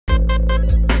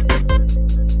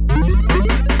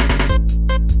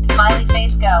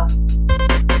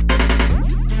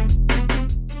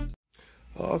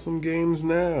awesome games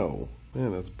now.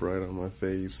 Man, that's bright on my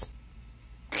face.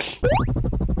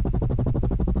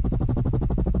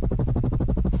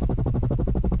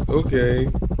 Okay.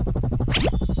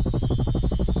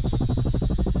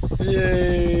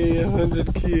 Yay,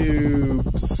 100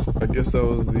 cubes. I guess that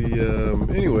was the,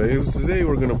 anyways, today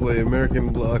we're gonna play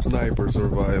American Block Sniper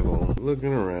Survival.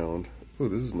 Looking around. Oh,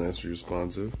 this is nicely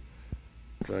responsive.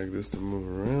 Drag this to move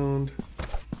around.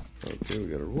 Okay, we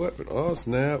got our weapon. Oh,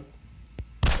 snap.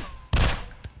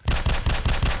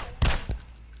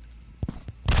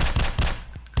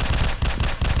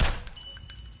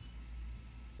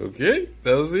 Okay,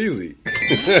 that was easy.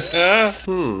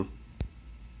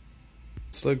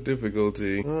 Select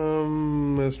difficulty.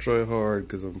 Let's try hard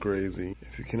because I'm crazy.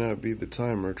 If you cannot beat the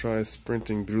timer, try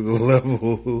sprinting through the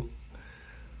level.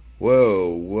 Whoa,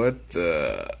 what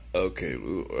the? Okay,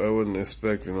 I wasn't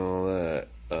expecting all that.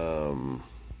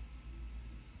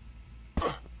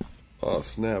 Oh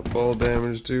snap, fall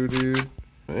damage too, dude.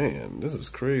 Man, this is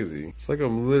crazy. It's like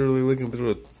I'm literally looking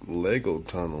through a Lego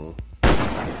tunnel.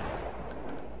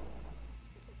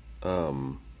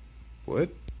 What?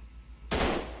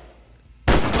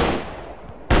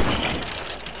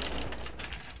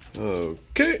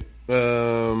 Okay.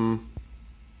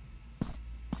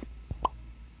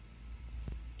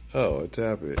 Oh, I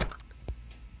tap it.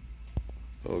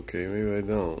 Okay, maybe I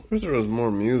don't. Wish there was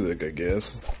more music, I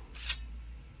guess.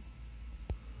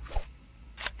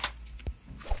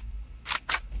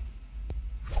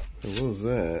 What was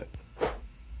that?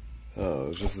 Oh,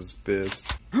 it's just his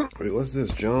fist. Wait, what's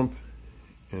this? Jump?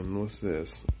 And what's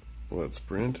this? What,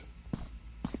 sprint?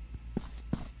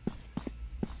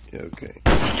 Yeah, okay.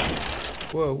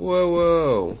 Whoa, whoa,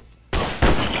 whoa!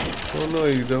 Oh no,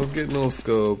 you don't get no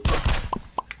scope.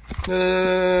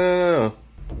 No.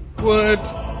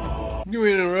 What? You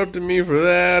interrupted me for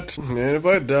that? Man, if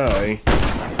I die.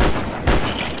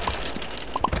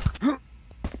 Oh,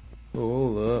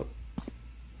 hold up.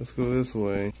 Let's go this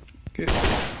way.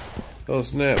 Oh,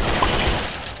 snap.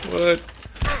 What?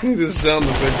 This sound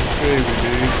effects is crazy,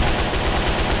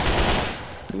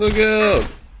 dude. Look out!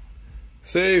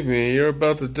 Save me, you're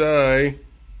about to die.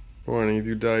 Warning, if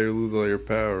you die, you lose all your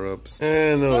power-ups.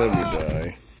 And don't let me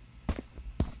die.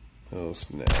 Oh,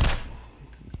 snap.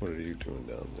 What are you doing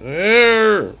down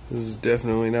there? This is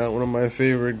definitely not one of my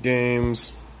favorite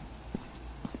games.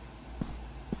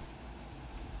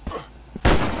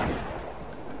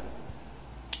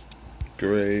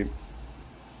 Great.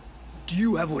 Do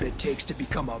you have what it takes to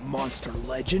become a monster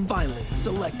legend? Finally,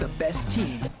 select the best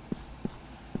team.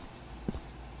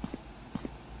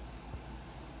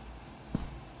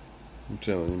 I'm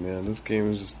telling you, man, this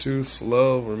game is just too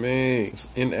slow for me.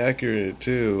 It's inaccurate,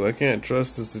 too. I can't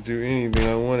trust this to do anything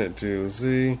I want it to.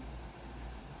 See?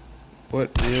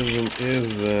 What even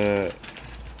is that?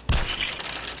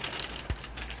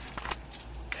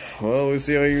 Well, we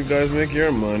see how you guys make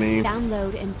your money.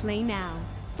 Download and play now.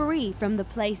 Free from the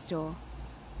Play Store.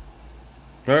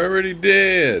 I already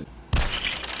did.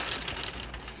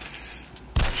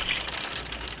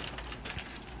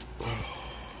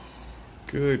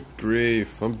 Good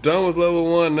grief. I'm done with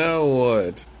level 1, now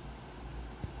what?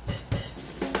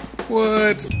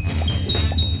 What?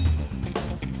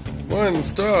 1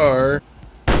 star?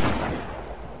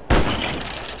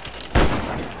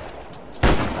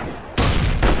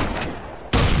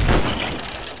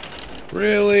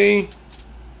 Really?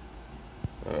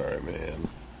 Alright, man.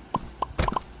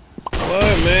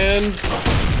 Alright, man.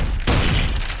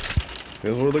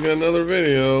 Guess we're looking at another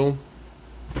video.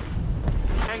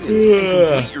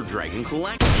 Complete your dragon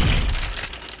collection.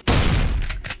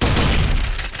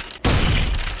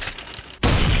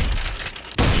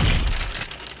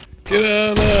 Get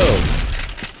out now!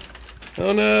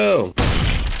 Oh no!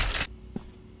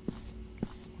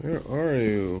 Where are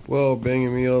you? Whoa,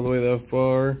 banging me all the way that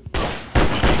far.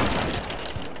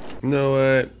 You know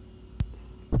what?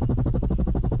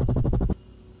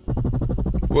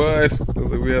 What?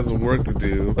 Looks like we have some work to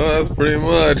do. Oh, that's pretty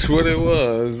much what it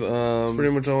was. That's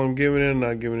pretty much all I'm giving it. I'm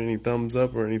not giving any thumbs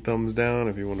up or any thumbs down.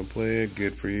 If you want to play it,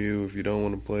 good for you. If you don't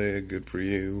want to play it, good for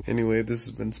you. Anyway, this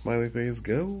has been Smiley Face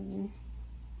Go.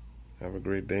 Have a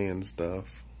great day and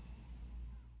stuff.